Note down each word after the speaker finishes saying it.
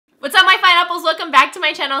Pineapples, welcome back to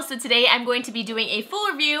my channel. So today I'm going to be doing a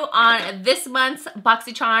full review on this month's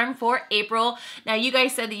Boxycharm for April. Now you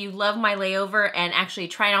guys said that you love my layover and actually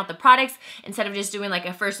trying out the products instead of just doing like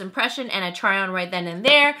a first impression and a try on right then and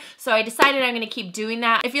there. So I decided I'm going to keep doing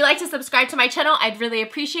that. If you'd like to subscribe to my channel, I'd really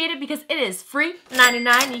appreciate it because it is free,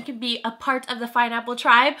 $9.99. You can be a part of the Pineapple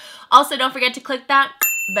tribe. Also, don't forget to click that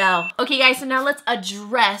bell. Okay guys, so now let's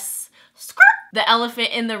address the elephant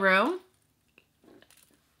in the room.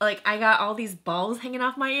 Like, I got all these balls hanging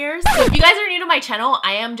off my ears. So if you guys are new to my channel,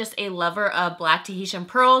 I am just a lover of black Tahitian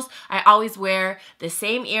pearls. I always wear the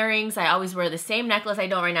same earrings. I always wear the same necklace. I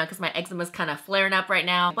don't right now because my eczema is kind of flaring up right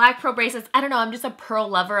now. Black pearl bracelets. I don't know. I'm just a pearl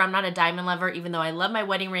lover. I'm not a diamond lover, even though I love my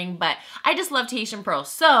wedding ring, but I just love Tahitian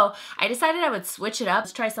pearls. So I decided I would switch it up.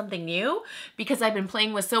 Let's try something new because I've been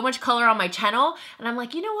playing with so much color on my channel. And I'm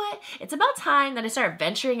like, you know what? It's about time that I start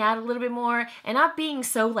venturing out a little bit more and not being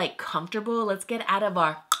so like comfortable. Let's get out of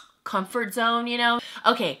our comfort zone, you know?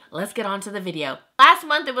 Okay, let's get on to the video. Last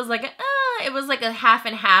month it was like a half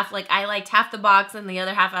and half. Like I liked half the box and the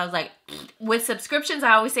other half I was like, with subscriptions,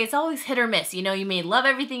 I always say it's always hit or miss. You know, you may love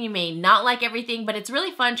everything, you may not like everything, but it's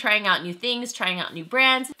really fun trying out new things, trying out new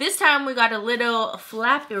brands. This time we got a little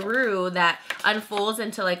flapperoo that unfolds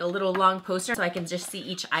into like a little long poster so I can just see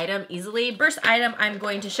each item easily. First item I'm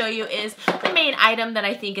going to show you is the main item that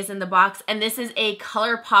I think is in the box, and this is a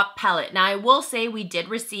ColourPop palette. Now I will say we did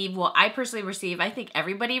receive, well I personally received, I think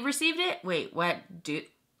everybody received it. Wait, what?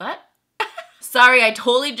 What? Sorry, I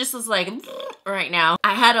totally just was like right now.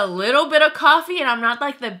 I had a little bit of coffee and I'm not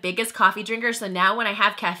like the biggest coffee drinker, so now when I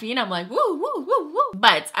have caffeine, I'm like, woo, woo, woo, woo.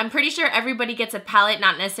 But I'm pretty sure everybody gets a palette,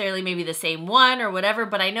 not necessarily maybe the same one or whatever,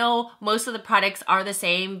 but I know most of the products are the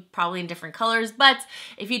same, probably in different colors. But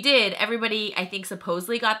if you did, everybody, I think,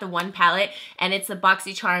 supposedly got the one palette, and it's the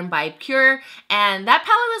Boxycharm by Pure, and that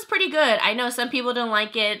palette was pretty good. I know some people didn't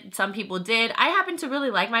like it, some people did. I happen to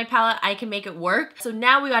really like my palette. I can make it work. So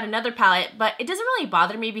now we got another palette, but it doesn't really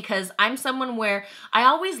bother me because I'm someone where I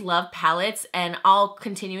always love palettes and I'll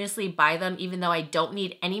continuously buy them even though I don't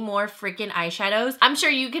need any more freaking eyeshadows. I'm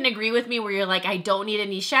sure you can agree with me where you're like, I don't need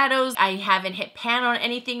any shadows. I haven't hit pan on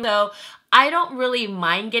anything though. I don't really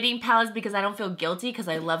mind getting palettes because I don't feel guilty because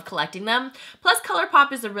I love collecting them. Plus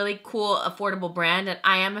ColourPop is a really cool, affordable brand and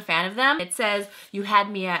I am a fan of them. It says, you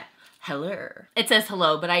had me at hello. It says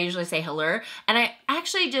hello, but I usually say hello. And I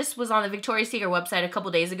actually just was on the Victoria's Secret website a couple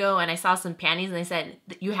days ago and I saw some panties and they said,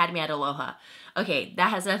 you had me at aloha. Okay, that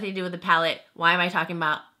has nothing to do with the palette. Why am I talking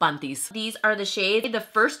about panties? These are the shades. The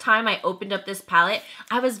first time I opened up this palette,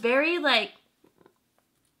 I was very like,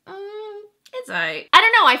 it's alright. I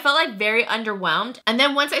don't know, I felt like very underwhelmed. And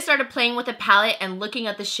then once I started playing with the palette and looking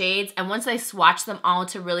at the shades, and once I swatched them all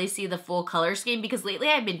to really see the full color scheme, because lately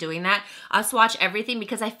I've been doing that, I'll swatch everything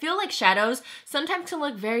because I feel like shadows sometimes can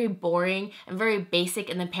look very boring and very basic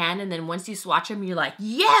in the pan, and then once you swatch them, you're like,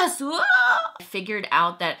 yes! Whoa! I figured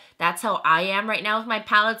out that that's how I am right now with my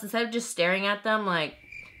palettes. Instead of just staring at them like,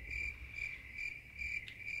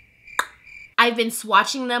 I've been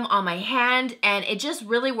swatching them on my hand and it just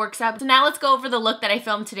really works out. So now let's go over the look that I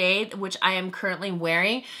filmed today, which I am currently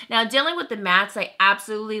wearing. Now dealing with the mattes, I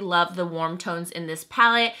absolutely love the warm tones in this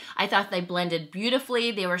palette. I thought they blended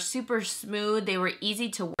beautifully. They were super smooth. They were easy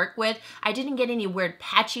to work with. I didn't get any weird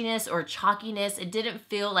patchiness or chalkiness. It didn't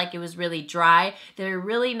feel like it was really dry. They were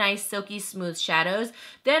really nice, silky, smooth shadows.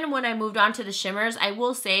 Then when I moved on to the shimmers, I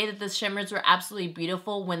will say that the shimmers were absolutely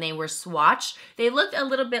beautiful when they were swatched. They looked a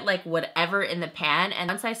little bit like whatever in the pan, and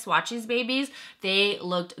once I swatched these babies, they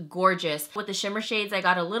looked gorgeous. With the shimmer shades, I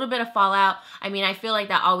got a little bit of fallout. I mean, I feel like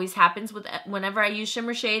that always happens with whenever I use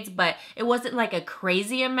shimmer shades, but it wasn't like a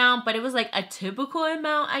crazy amount, but it was like a typical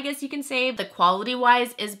amount, I guess you can say. The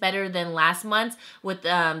quality-wise is better than last month's with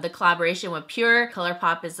the collaboration with Pure.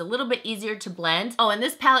 ColourPop is a little bit easier to blend. Oh, and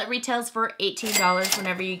this palette retails for $18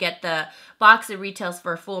 whenever you get the box. It retails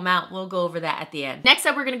for a full amount. We'll go over that at the end. Next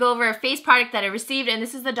up, we're gonna go over a face product that I received, and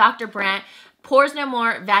this is the Dr. Brandt Pores No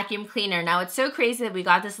More Vacuum Cleaner. Now, it's so crazy that we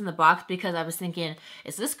got this in the box because I was thinking,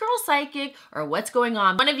 is this girl psychic or what's going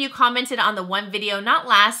on? One of you commented on the one video, not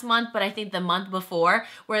last month, but I think the month before,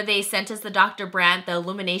 where they sent us the Dr. Brandt, the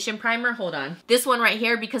Illumination Primer. Hold on. This one right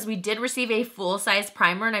here, because we did receive a full-size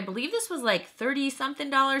primer, and I believe this was like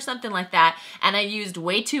 $30-something, something like that, and I used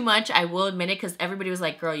way too much. I will admit it because everybody was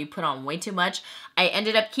like, girl, you put on way too much. I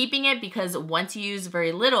ended up keeping it because once you use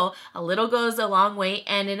very little, a little goes a long way,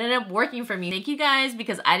 and it ended up working for me Thank you guys,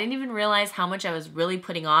 because I didn't even realize how much I was really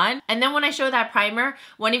putting on. And then when I showed that primer,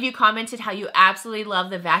 one of you commented how you absolutely love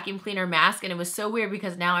the vacuum cleaner mask, and it was so weird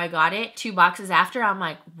because now I got it 2 boxes after. I'm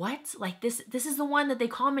like, what? Like this is the one that they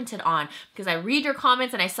commented on, because I read your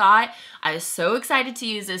comments and I saw it. I was so excited to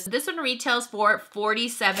use this. This one retails for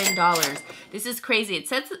 $47. This is crazy. It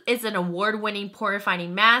says it's an award-winning pore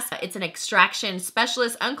refining mask. It's an extraction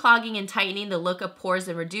specialist, unclogging and tightening the look of pores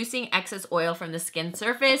and reducing excess oil from the skin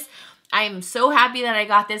surface. I am so happy that I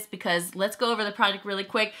got this, because let's go over the product really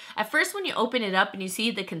quick. At first, when you open it up and you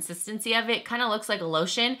see the consistency of it, kind of looks like a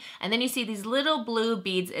lotion, and then you see these little blue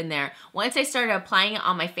beads in there. Once I started applying it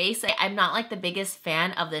on my face, I'm not like the biggest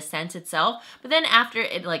fan of the scent itself, but then after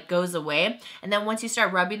it like goes away, and then once you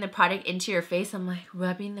start rubbing the product into your face, I'm like,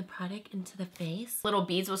 rubbing the product into the face? Little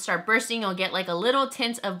beads will start bursting, you'll get like a little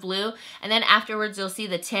tint of blue, and then afterwards you'll see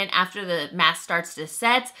the tint after the mask starts to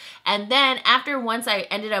set, and then once I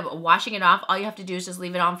ended up washing it off, all you have to do is just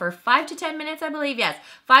leave it on for 5 to 10 minutes, I believe. Yes,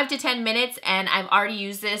 5 to 10 minutes, and I've already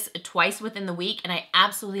used this twice within the week, and I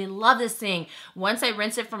absolutely love this thing. Once I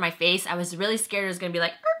rinsed it from my face, I was really scared it was gonna be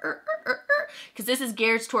like, because this is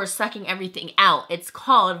geared towards sucking everything out. It's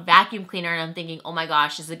called vacuum cleaner, and I'm thinking, oh my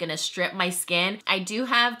gosh, is it gonna strip my skin? I do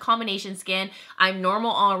have combination skin. I'm normal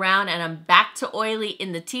all around, and I'm back to oily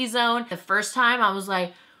in the T-zone. The first time I was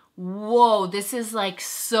like, whoa, this is like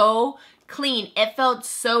so clean. It felt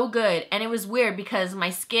so good, and it was weird because my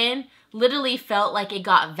skin literally felt like it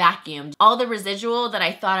got vacuumed. All the residual that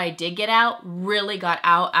I thought I did get out really got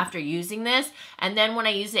out after using this. And then when I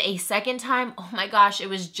used it a second time, oh my gosh, it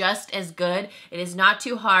was just as good. It is not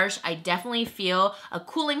too harsh. I definitely feel a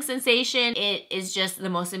cooling sensation. It is just the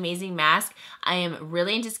most amazing mask. I am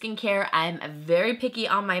really into skincare. I'm very picky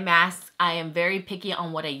on my masks. I am very picky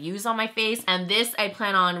on what I use on my face. And this I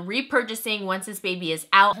plan on repurchasing once this baby is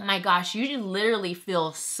out. Oh my gosh, you literally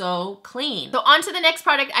feel so clean. So on to the next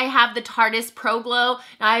product. I have the Tarte's Pro Glow.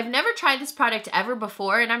 Now I've never tried this product ever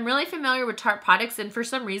before, and I'm really familiar with Tarte products, and for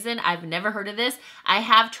some reason I've never heard of this. I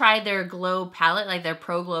have tried their Glow palette, like their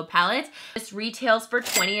Pro Glow palette. This retails for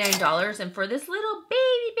 $29, and for this little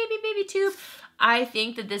baby tube, I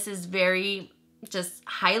think that this is very just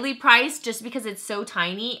highly priced just because it's so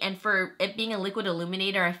tiny, and for it being a liquid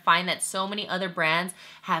illuminator, I find that so many other brands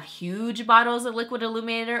have huge bottles of liquid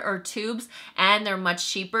illuminator or tubes, and they're much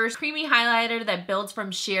cheaper. Creamy highlighter that builds from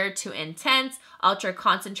sheer to intense, ultra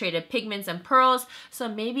concentrated pigments and pearls. So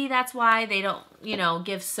maybe that's why they don't, you know,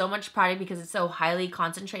 give so much product, because it's so highly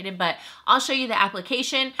concentrated. But I'll show you the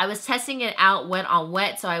application. I was testing it out wet on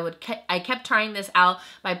wet, so I kept trying this out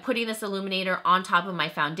by putting this illuminator on top of my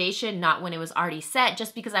foundation, not when it was already set,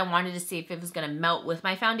 just because I wanted to see if it was gonna melt with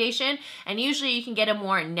my foundation. And usually you can get a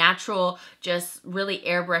more natural, just really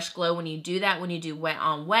airbrush glow when you do that, when you do wet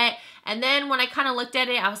on wet. And then when I kind of looked at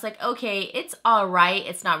it, I was like, okay, it's all right.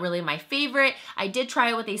 It's not really my favorite. I did try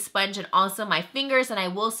it with a sponge and also my fingers, and I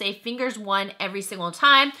will say fingers won every single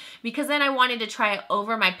time, because then I wanted to try it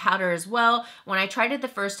over my powder as well. When I tried it the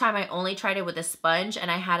first time, I only tried it with a sponge, and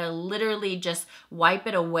I had to literally just wipe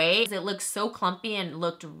it away. It looked so clumpy and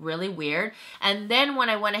looked really weird. And then when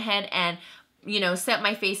I went ahead and set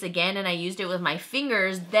my face again and I used it with my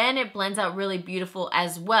fingers, then it blends out really beautiful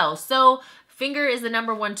as well. So finger is the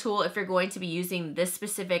 #1 tool if you're going to be using this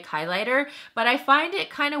specific highlighter, but I find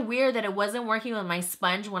it kind of weird that it wasn't working with my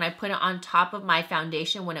sponge when I put it on top of my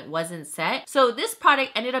foundation when it wasn't set. So this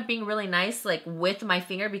product ended up being really nice, like with my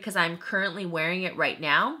finger, because I'm currently wearing it right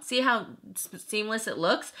now. See how seamless it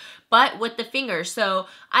looks? But with the finger. So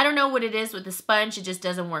I don't know what it is with the sponge, it just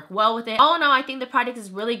doesn't work well with it. All in all, I think the product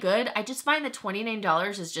is really good. I just find that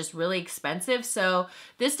 $29 is just really expensive. So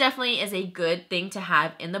this definitely is a good thing to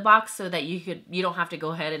have in the box, so that you don't have to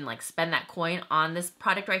go ahead and like spend that coin on this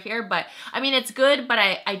product right here. But I mean, it's good, but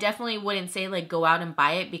I definitely wouldn't say like go out and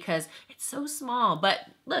buy it, because it's so small. But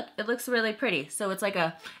look, it looks really pretty. So it's like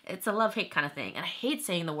it's a love-hate kind of thing. And I hate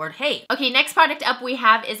saying the word hate. Okay, next product up we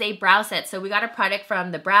have is a brow set. So we got a product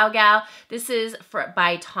from the Brow Gal. This is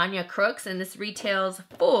by Tanya Crooks, and this retails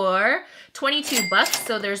for $22.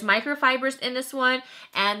 So there's microfibers in this one.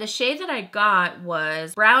 And the shade that I got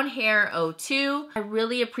was Brown Hair 02. I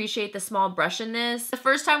really appreciate the small brush in this. The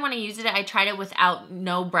first time when I used it, I tried it without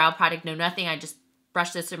no brow product, no nothing. I just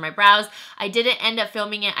brush this through my brows. I didn't end up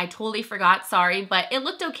filming it. I totally forgot, sorry, but it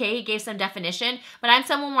looked okay. It gave some definition, but I'm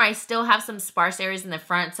someone where I still have some sparse areas in the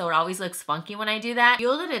front, so it always looks funky when I do that. I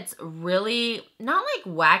feel that it's really, not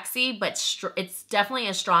like waxy, but it's definitely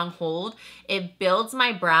a strong hold. It builds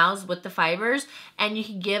my brows with the fibers, and you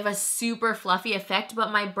can give a super fluffy effect,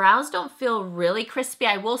 but my brows don't feel really crispy.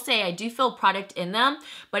 I will say I do feel product in them,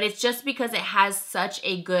 but it's just because it has such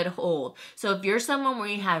a good hold. So if you're someone where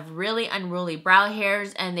you have really unruly brow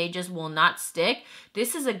hairs and they just will not stick,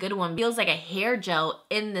 this is a good one. It feels like a hair gel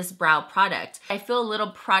in this brow product. I feel a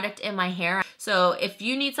little product in my hair. So if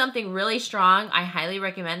you need something really strong, I highly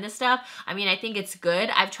recommend this stuff. I mean, I think it's good.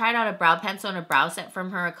 I've tried out a brow pencil and a brow set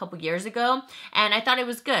from her a couple years ago, and I thought it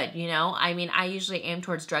was good, you know? I mean, I usually aim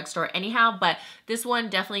towards drugstore anyhow, but this one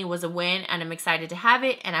definitely was a win, and I'm excited to have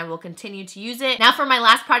it, and I will continue to use it. Now for my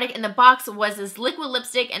last product in the box was this liquid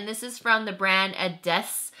lipstick, and this is from the brand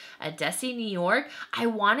Adesi, New York. I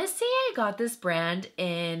want to say I got this brand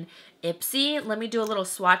in Ipsy. Let me do a little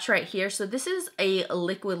swatch right here. So this is a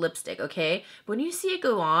liquid lipstick, okay? When you see it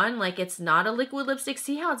go on, like it's not a liquid lipstick,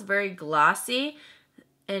 see how it's very glossy?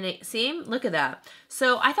 And it seemed, look at that.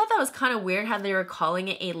 So I thought that was kind of weird how they were calling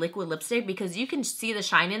it a liquid lipstick, because you can see the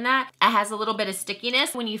shine in that. It has a little bit of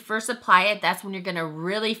stickiness. When you first apply it, that's when you're gonna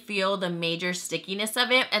really feel the major stickiness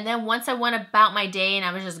of it. And then once I went about my day and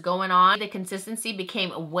I was just going on, the consistency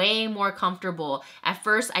became way more comfortable. At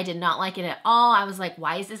first, I did not like it at all. I was like,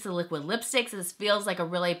 why is this a liquid lipstick? So this feels like a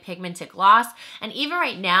really pigmented gloss. And even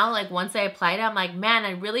right now, like once I applied it, I'm like, man,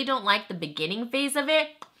 I really don't like the beginning phase of it.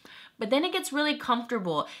 But then it gets really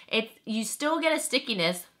comfortable. You still get a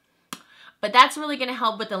stickiness, but that's really gonna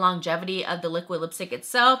help with the longevity of the liquid lipstick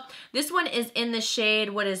itself. This one is in the shade,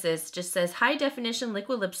 what is this? Just says high definition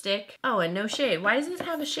liquid lipstick. Oh, and no shade. Why does this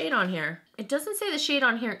have a shade on here? It doesn't say the shade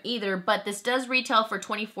on here either, but this does retail for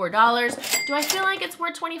 $24. Do I feel like it's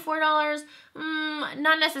worth $24?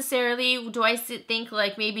 Not necessarily. Do I think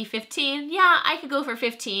like maybe 15? Yeah, I could go for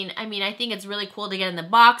 15. I mean, I think it's really cool to get in the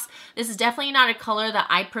box. This is definitely not a color that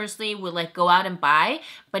I personally would like go out and buy,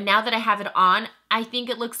 but now that I have it on, I think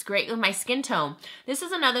it looks great with my skin tone. This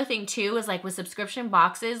is another thing too, is like with subscription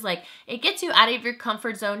boxes, like it gets you out of your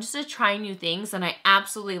comfort zone just to try new things, and I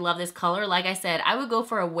absolutely love this color. Like I said, I would go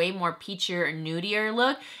for a way more peachier, nudier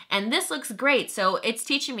look, and this looks great. So it's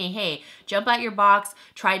teaching me, hey, jump out your box,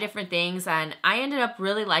 try different things, and I ended up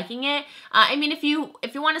really liking it. I mean, if you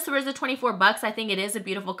want to support the 24 bucks, I think it is a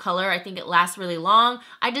beautiful color. I think it lasts really long.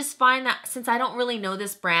 I just find that since I don't really know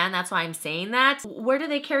this brand, that's why I'm saying that. Where do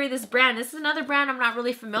they carry this brand? This is another brand I'm not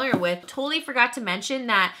really familiar with. Totally forgot to mention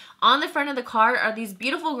that on the front of the card are these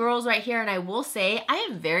beautiful girls right here, and I will say I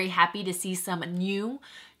am very happy to see some new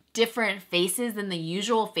different faces than the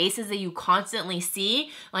usual faces that you constantly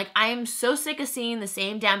see. Like, I am so sick of seeing the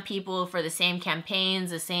same damn people for the same campaigns,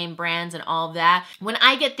 the same brands and all of that. When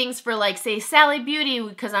I get things for like, say, Sally Beauty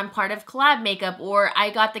because I'm part of collab makeup, or I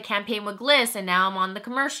got the campaign with Gliss and now I'm on the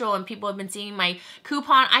commercial and people have been seeing my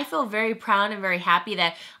coupon, I feel very proud and very happy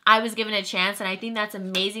that I was given a chance, and I think that's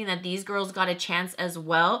amazing that these girls got a chance as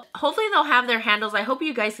well. Hopefully they'll have their handles. I hope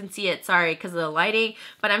you guys can see it, sorry, because of the lighting,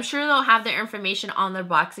 but I'm sure they'll have their information on their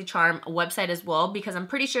Boxycharm website as well, because I'm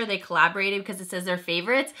pretty sure they collaborated because it says their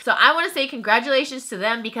favorites. So I want to say congratulations to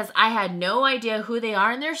them, because I had no idea who they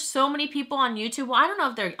are, and there's so many people on YouTube. Well, I don't know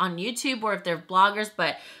if they're on YouTube or if they're bloggers,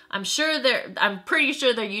 but I'm pretty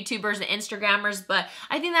sure they're YouTubers and Instagrammers, but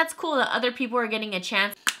I think that's cool that other people are getting a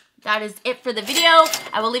chance. That is it for the video.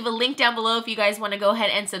 I will leave a link down below if you guys want to go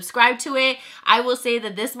ahead and subscribe to it. I will say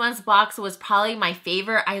that this month's box was probably my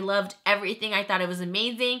favorite. I loved everything. I thought it was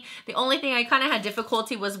amazing. The only thing I kind of had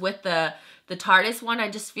difficulty was with the Tardis one.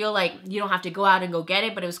 I just feel like you don't have to go out and go get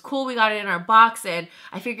it, but it was cool. We got it in our box and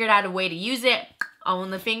I figured out a way to use it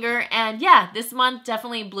on the finger, and yeah, this month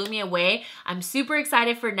definitely blew me away. I'm super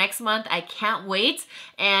excited for next month. I can't wait,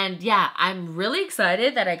 and yeah, I'm really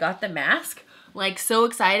excited that I got the mask. Like, so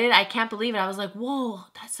excited. I can't believe it. I was like, whoa,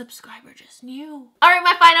 that subscriber just knew. All right,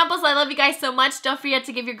 my pineapples, I love you guys so much. Don't forget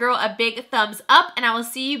to give your girl a big thumbs up, and I will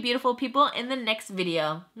see you beautiful people in the next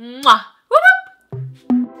video. Mwah!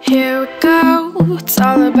 Whoop! Here we go. It's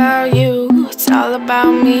all about you. It's all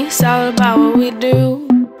about me. It's all about what we do.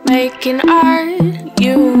 Making art,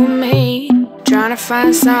 you and me. Trying to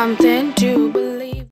find something to